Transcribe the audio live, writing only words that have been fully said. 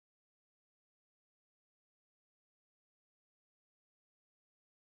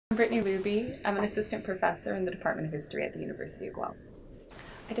I'm Brittany Luby. I'm an assistant professor in the Department of History at the University of Guelph.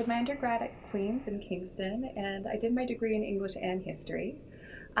 I did my undergrad at Queen's in Kingston, and I did my degree in English and History.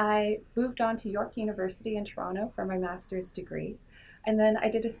 I moved on to York University in Toronto for my master's degree, and then I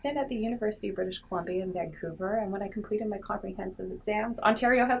did a stint at the University of British Columbia in Vancouver, and when I completed my comprehensive exams,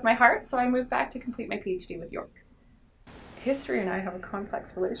 Ontario has my heart, so I moved back to complete my PhD with York. History and I have a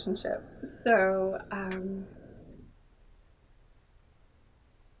complex relationship, so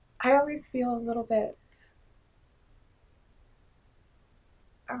I always feel a little bit,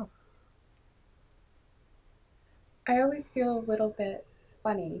 oh, I always feel a little bit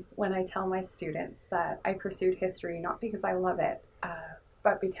funny when I tell my students that I pursued history not because I love it,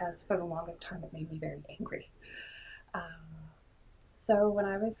 but because for the longest time it made me very angry. So when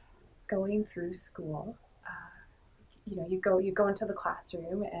I was going through school, you go into the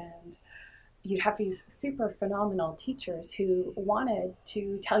classroom and you'd have these super phenomenal teachers who wanted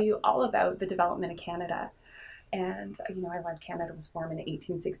to tell you all about the development of Canada. And, I learned Canada was formed in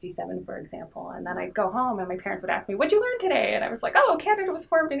 1867, for example. And then I'd go home and my parents would ask me, "What'd you learn today?" And I was like, "Oh, Canada was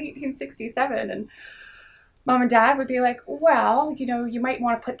formed in 1867. And mom and dad would be like, "Well, you might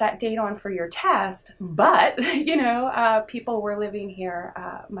want to put that date on for your test." But, people were living here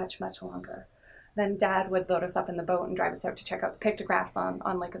much, much longer. Then dad would load us up in the boat and drive us out to check out the pictographs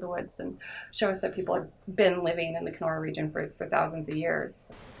on Lake of the Woods and show us that people had been living in the Kenora region for thousands of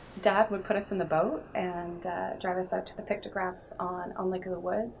years. Dad would put us in the boat and drive us out to the pictographs on Lake of the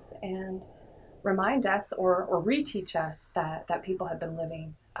Woods and remind us or reteach us that people had been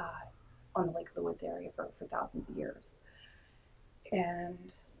living on the Lake of the Woods area for thousands of years.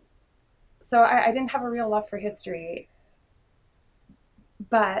 And so I didn't have a real love for history,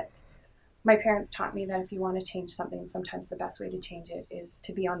 but my parents taught me that if you want to change something, sometimes the best way to change it is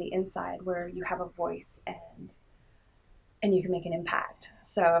to be on the inside where you have a voice and you can make an impact.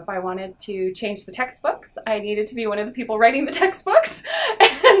 So if I wanted to change the textbooks, I needed to be one of the people writing the textbooks.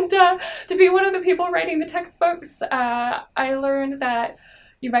 And to be one of the people writing the textbooks, I learned that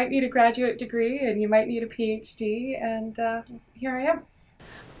you might need a graduate degree and you might need a PhD, and here I am.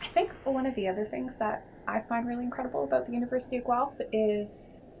 I think one of the other things that I find really incredible about the University of Guelph is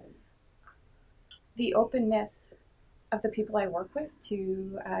the openness of the people I work with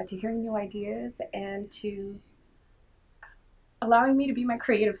to hearing new ideas and to allowing me to be my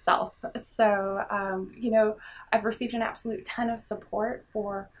creative self. So, I've received an absolute ton of support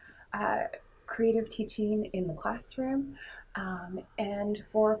for creative teaching in the classroom and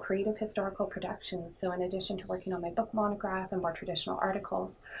for creative historical production. So in addition to working on my book monograph and more traditional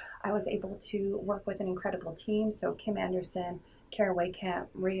articles, I was able to work with an incredible team. So Kim Anderson, Kara Waycamp,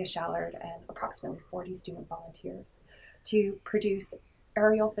 Maria Shallard, and approximately 40 student volunteers to produce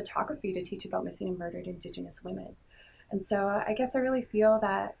aerial photography to teach about missing and murdered Indigenous women. And so I guess I really feel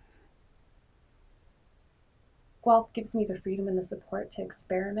that Guelph gives me the freedom and the support to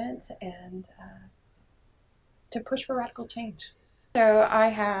experiment and to push for radical change. So I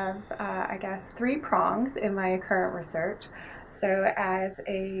have, I guess, three prongs in my current research. So as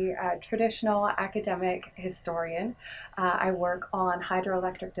a traditional academic historian, I work on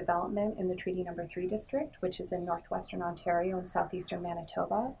hydroelectric development in the Treaty Number 3 district, which is in northwestern Ontario and southeastern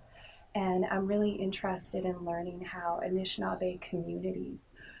Manitoba. And I'm really interested in learning how Anishinaabe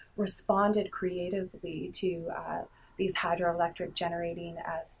communities responded creatively to these hydroelectric generating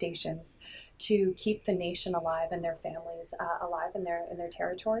stations to keep the nation alive and their families alive in their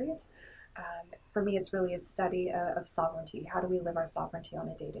territories. For me, it's really a study of sovereignty. How do we live our sovereignty on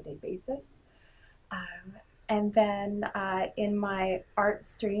a day-to-day basis? And then in my art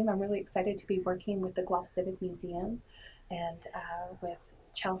stream, I'm really excited to be working with the Guelph Civic Museum and with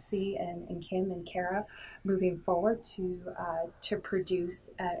Chelsea and Kim and Kara moving forward to produce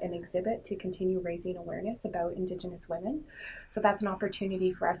an exhibit to continue raising awareness about Indigenous women. So that's an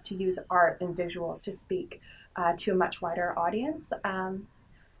opportunity for us to use art and visuals to speak to a much wider audience.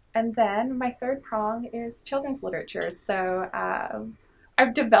 And then my third prong is children's literature. So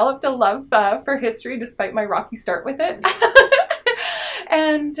I've developed a love for history despite my rocky start with it.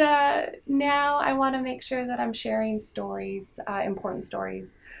 And now I want to make sure that I'm sharing stories, important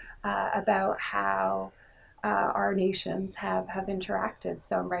stories, about how our nations have interacted.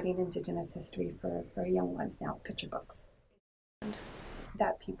 So I'm writing Indigenous history for young ones now, picture books. And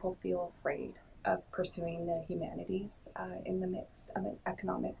that people feel afraid of pursuing the humanities in the midst of an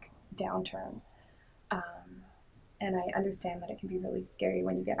economic downturn. And I understand that it can be really scary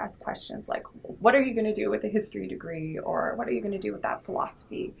when you get asked questions like, what are you going to do with a history degree? Or what are you going to do with that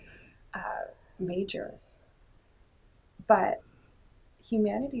philosophy major? But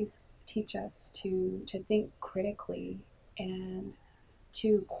humanities teach us to think critically and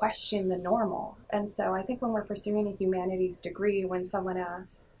to question the normal. And so I think when we're pursuing a humanities degree, when someone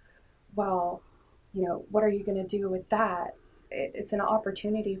asks, well, what are you going to do with that? It's an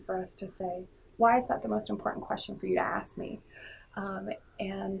opportunity for us to say, why is that the most important question for you to ask me? Um,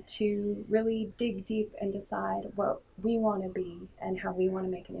 and to really dig deep and decide what we want to be and how we want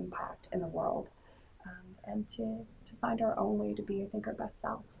to make an impact in the world, and to find our own way to be, I think, our best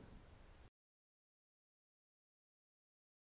selves.